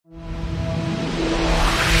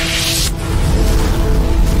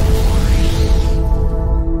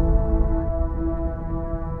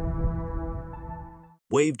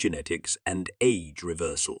wave genetics and age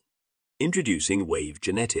reversal. Introducing wave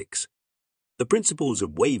genetics. The principles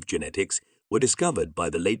of wave genetics were discovered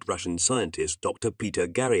by the late Russian scientist Dr. Peter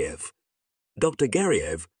Garyaev. Dr.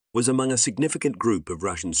 Garyaev was among a significant group of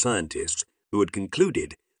Russian scientists who had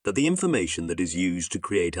concluded that the information that is used to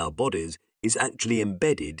create our bodies is actually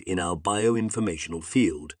embedded in our bioinformational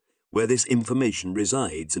field, where this information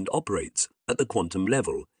resides and operates at the quantum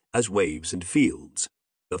level as waves and fields.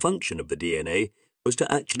 The function of the DNA was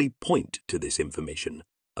to actually point to this information,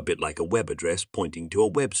 a bit like a web address pointing to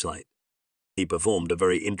a website. He performed a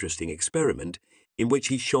very interesting experiment in which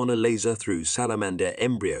he shone a laser through salamander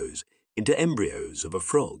embryos into embryos of a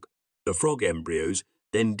frog. The frog embryos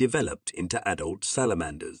then developed into adult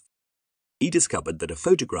salamanders. He discovered that a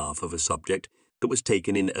photograph of a subject that was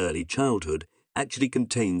taken in early childhood actually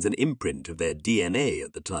contains an imprint of their DNA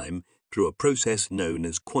at the time through a process known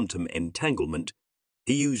as quantum entanglement.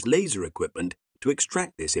 He used laser equipment to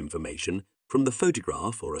extract this information from the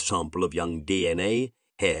photograph or a sample of young DNA,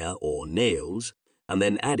 hair or nails, and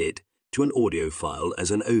then add it to an audio file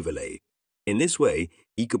as an overlay. In this way,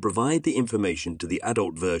 he could provide the information to the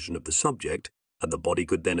adult version of the subject, and the body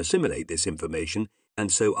could then assimilate this information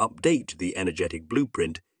and so update the energetic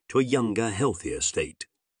blueprint to a younger, healthier state.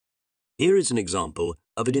 Here is an example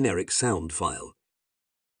of a generic sound file.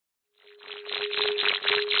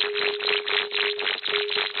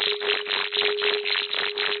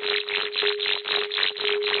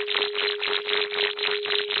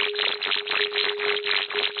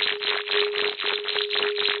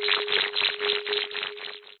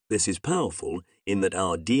 This is powerful in that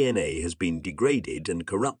our DNA has been degraded and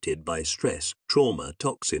corrupted by stress, trauma,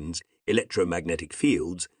 toxins, electromagnetic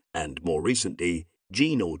fields, and, more recently,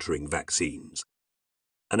 gene-altering vaccines.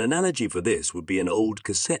 An analogy for this would be an old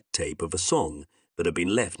cassette tape of a song that had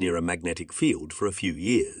been left near a magnetic field for a few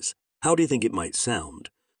years. How do you think it might sound?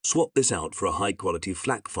 Swap this out for a high-quality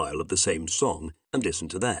FLAC file of the same song and listen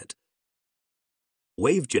to that.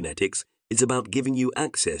 Wave genetics is about giving you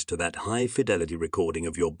access to that high-fidelity recording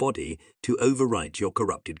of your body to overwrite your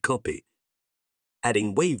corrupted copy.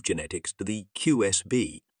 Adding wave genetics to the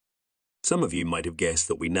QSB. Some of you might have guessed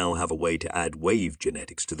that we now have a way to add wave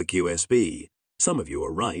genetics to the QSB. Some of you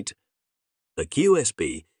are right. The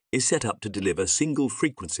QSB is set up to deliver single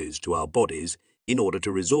frequencies to our bodies in order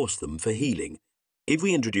to resource them for healing. If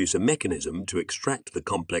we introduce a mechanism to extract the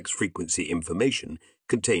complex frequency information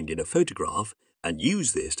contained in a photograph and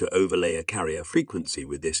use this to overlay a carrier frequency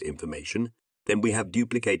with this information, then we have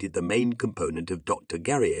duplicated the main component of Dr.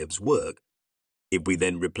 Garyaev's work. If we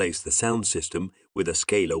then replace the sound system with a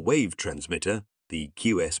scalar wave transmitter, the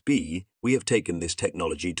QSB, we have taken this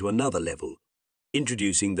technology to another level.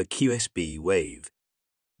 Introducing the QSB Wave.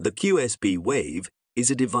 The QSB Wave is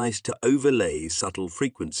a device to overlay subtle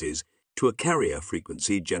frequencies to a carrier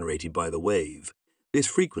frequency generated by the wave. This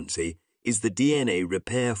frequency is the DNA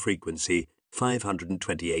repair frequency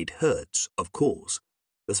 528 Hz, of course.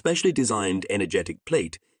 The specially designed energetic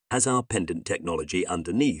plate has our pendant technology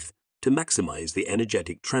underneath to maximize the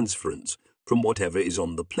energetic transference from whatever is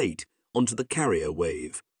on the plate onto the carrier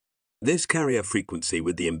wave. This carrier frequency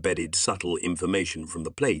with the embedded subtle information from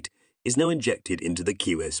the plate is now injected into the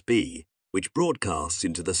QSB, which broadcasts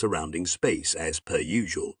into the surrounding space as per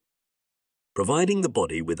usual. Providing the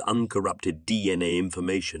body with uncorrupted DNA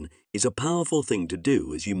information is a powerful thing to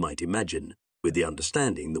do, as you might imagine. With the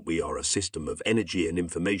understanding that we are a system of energy and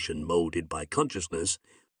information molded by consciousness,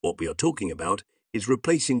 what we are talking about is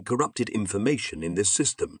replacing corrupted information in this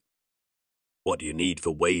system. What do you need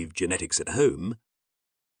for wave genetics at home?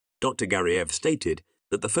 Dr. Garyaev stated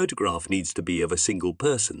that the photograph needs to be of a single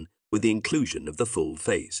person with the inclusion of the full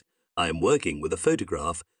face. I am working with a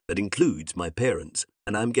photograph that includes my parents,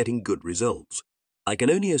 and I am getting good results. I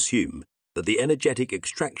can only assume that the energetic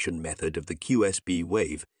extraction method of the QSB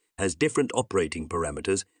wave has different operating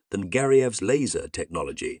parameters than Garyaev's laser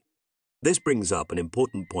technology. This brings up an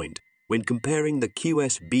important point when comparing the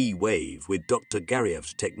QSB wave with Dr.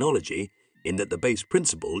 Garyaev's technology, in that the base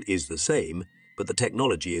principle is the same, but the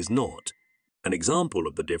technology is not. An example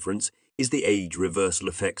of the difference is the age reversal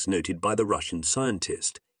effects noted by the Russian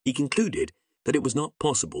scientist. He concluded that it was not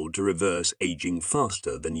possible to reverse aging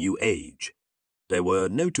faster than you age. There were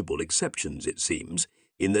notable exceptions, it seems,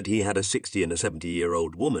 in that he had a 60 and a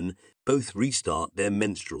 70-year-old woman both restart their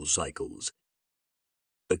menstrual cycles.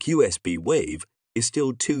 The QSB wave is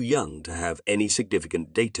still too young to have any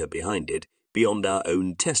significant data behind it beyond our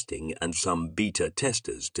own testing and some beta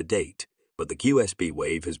testers to date, but the QSB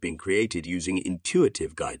wave has been created using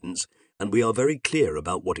intuitive guidance, and we are very clear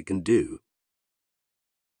about what it can do.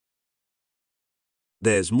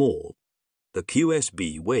 There's more. The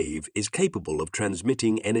QSB wave is capable of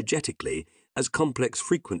transmitting energetically as complex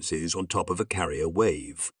frequencies on top of a carrier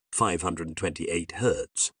wave, 528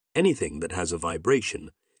 Hz. Anything that has a vibration,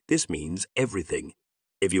 this means everything.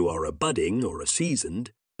 If you are a budding or a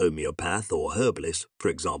seasoned homeopath or herbalist, for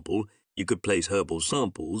example, you could place herbal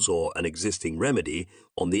samples or an existing remedy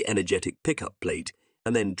on the energetic pickup plate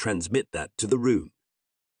and then transmit that to the room.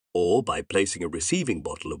 Or by placing a receiving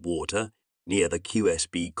bottle of water near the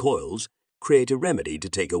QSB coils, create a remedy to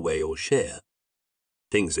take away or share.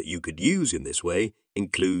 Things that you could use in this way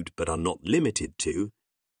include, but are not limited to,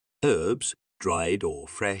 herbs, dried or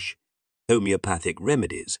fresh, homeopathic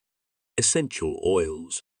remedies, essential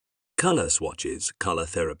oils. Color swatches, color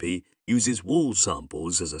therapy, uses wool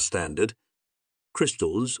samples as a standard,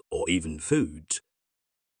 crystals or even foods.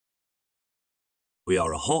 We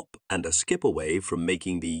are a hop and a skip away from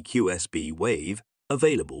making the QSB Wave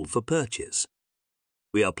available for purchase.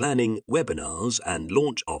 We are planning webinars and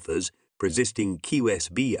launch offers for existing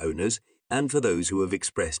QSB owners and for those who have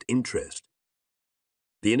expressed interest.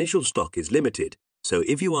 The initial stock is limited, so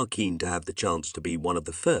if you are keen to have the chance to be one of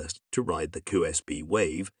the first to ride the QSB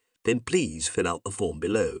Wave, then please fill out the form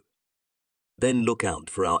below. Then look out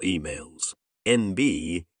for our emails.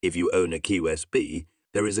 NB, if you own a QSB,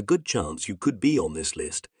 there is a good chance you could be on this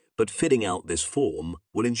list, but filling out this form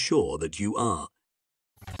will ensure that you are.